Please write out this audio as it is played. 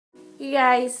You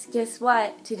guys, guess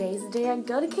what? Today's the day I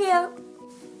go to camp.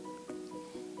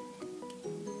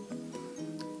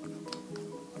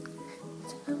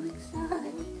 So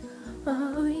excited.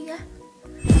 Oh yeah.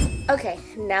 Okay,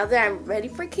 now that I'm ready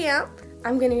for camp,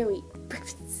 I'm gonna go eat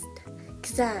breakfast.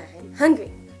 Cause I'm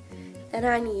hungry. And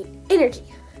I need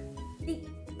energy. Eat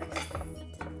breakfast.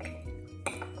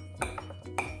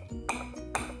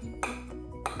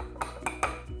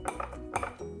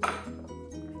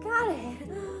 Got it.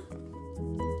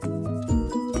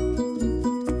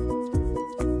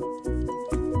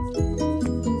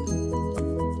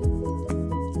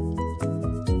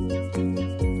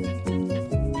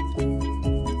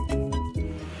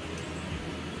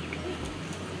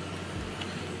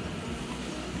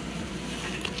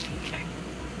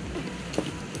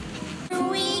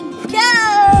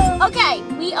 Okay,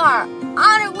 we are on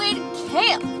our way to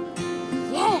camp.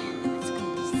 Yeah, it's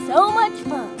gonna be so much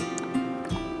fun.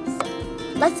 So,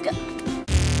 let's go.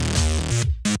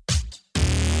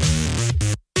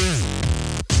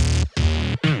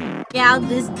 Yeah,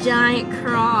 this giant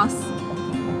cross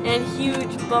and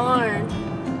huge barn.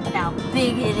 Look how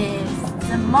big it is. It's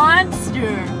a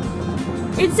monster.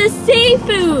 It's a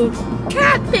seafood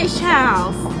catfish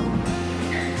house.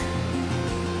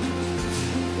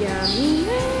 Yummy.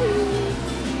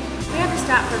 We have to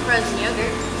stop for frozen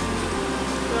yogurt.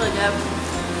 It's really good.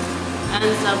 And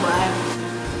Subway.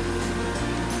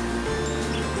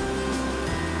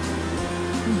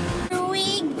 Here we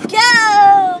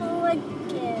go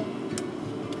again.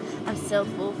 I'm so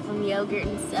full from yogurt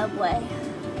and Subway.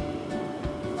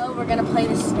 So we're gonna play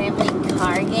this family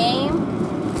card game.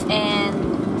 And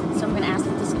so I'm gonna ask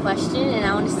this question and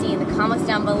I want to see in the comments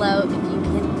down below if you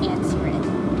can answer it.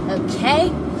 Okay?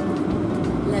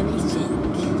 Let me think.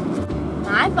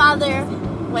 My father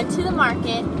went to the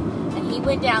market and he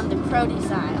went down the produce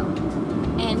aisle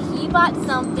and he bought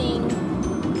something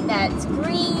that's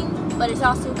green but it's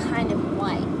also kind of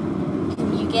white.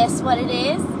 Can you guess what it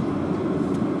is?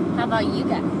 How about you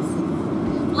guys?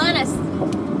 Lettuce.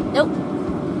 Nope.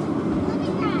 What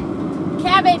is that?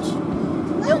 Cabbage.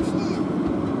 Nope.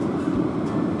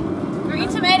 Green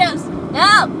tomatoes.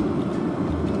 No.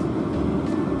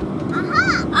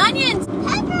 Onions.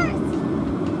 Peppers.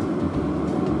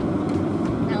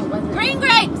 No, it wasn't. Green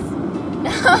grapes. No.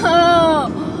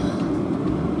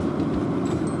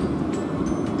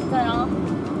 Is that all?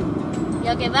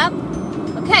 Y'all give up?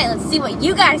 Okay, let's see what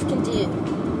you guys can do.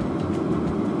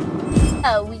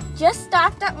 So we just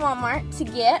stopped at Walmart to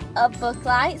get a book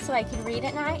light so I can read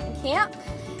at night in camp.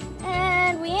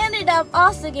 And we ended up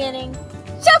also getting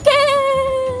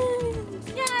Shopkins!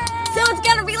 Yay! So it's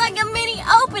gonna be like a mini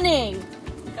opening.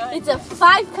 It's a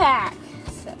 5-pack.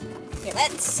 So here,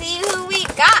 let's see who we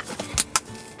got.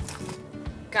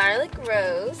 Garlic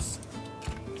Rose.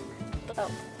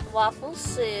 Oh, Waffle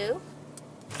Sue.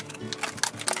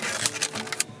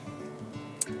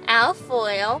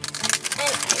 Alfoil. And I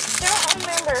don't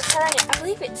remember her name. I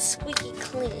believe it's Squeaky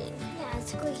Clean. Yeah,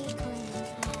 it's squeaky clean.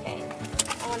 Okay. I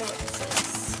wonder what this is.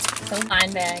 So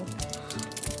line bag.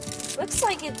 Looks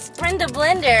like it's Brenda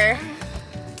Blender.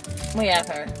 We have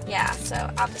her. Yeah, so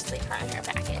I'll just leave her in her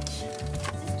package.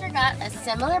 Sister got a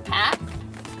similar pack.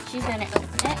 She's gonna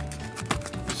open it.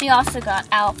 She also got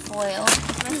Alfoil.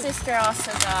 My sister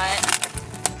also got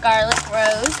Garlic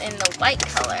Rose in the white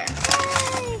color.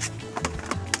 Yay!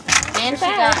 And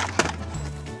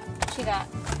she got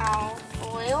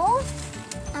Alfoil.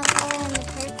 I'm in the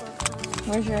purple color.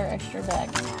 Where's your extra bag?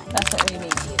 That's what we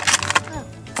need. Oh.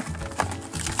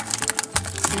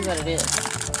 See what it is.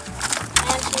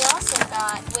 And she also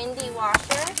got Windy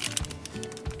Washer.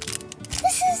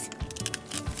 This is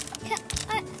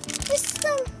a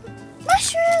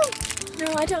mushroom. No,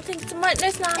 I don't think it's a mushroom.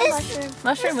 It's not a mushroom.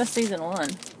 Mushroom was season 1.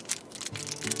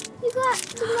 You got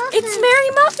the muffin. It's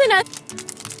Mary Muffin. I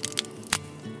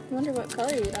wonder what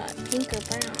color you got. Pink or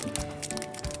brown?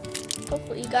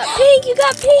 Hopefully you got pink. You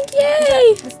got pink.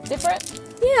 Yay! It's different?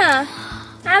 Yeah.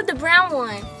 I have the brown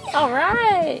one. All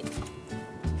right.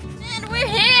 And we're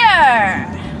here.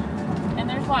 And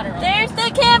there's water on There's the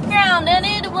campground, and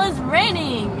it was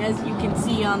raining, as you can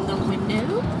see on the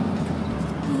window.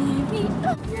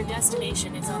 Your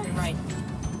destination is on the right.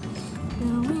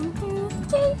 Going through the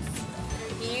gates.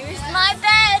 Here's my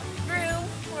bedroom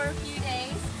for a few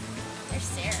days. There's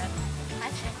Sarah.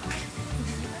 Hi, Sarah.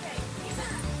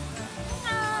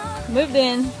 Moved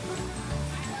in.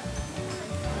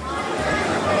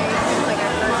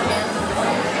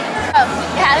 Oh,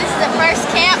 yeah, this is the first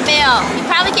camp meal. You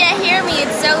probably can't hear me,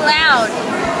 it's so loud.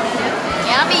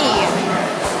 Yummy.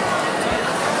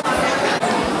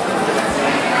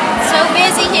 So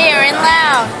busy here and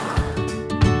loud.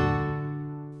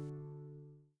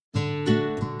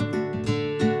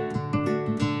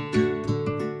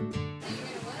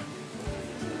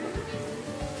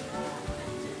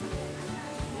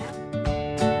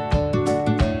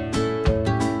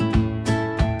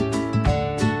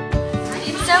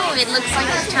 So it looks like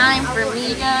it's time for me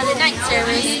to go to night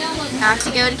service, not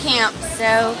to go to camp.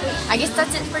 So I guess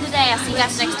that's it for today. I'll see you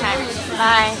guys next time.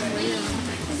 Bye.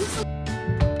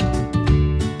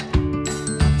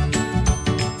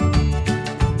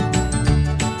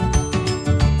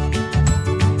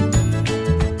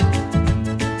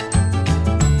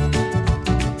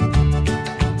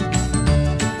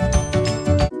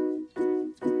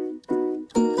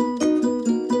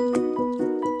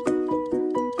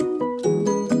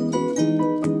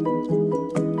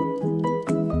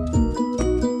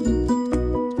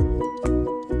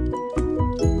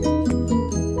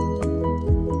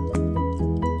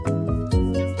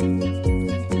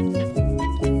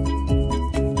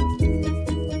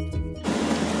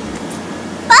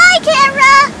 Bye,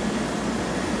 camera.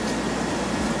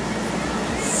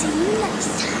 See you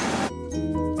next time.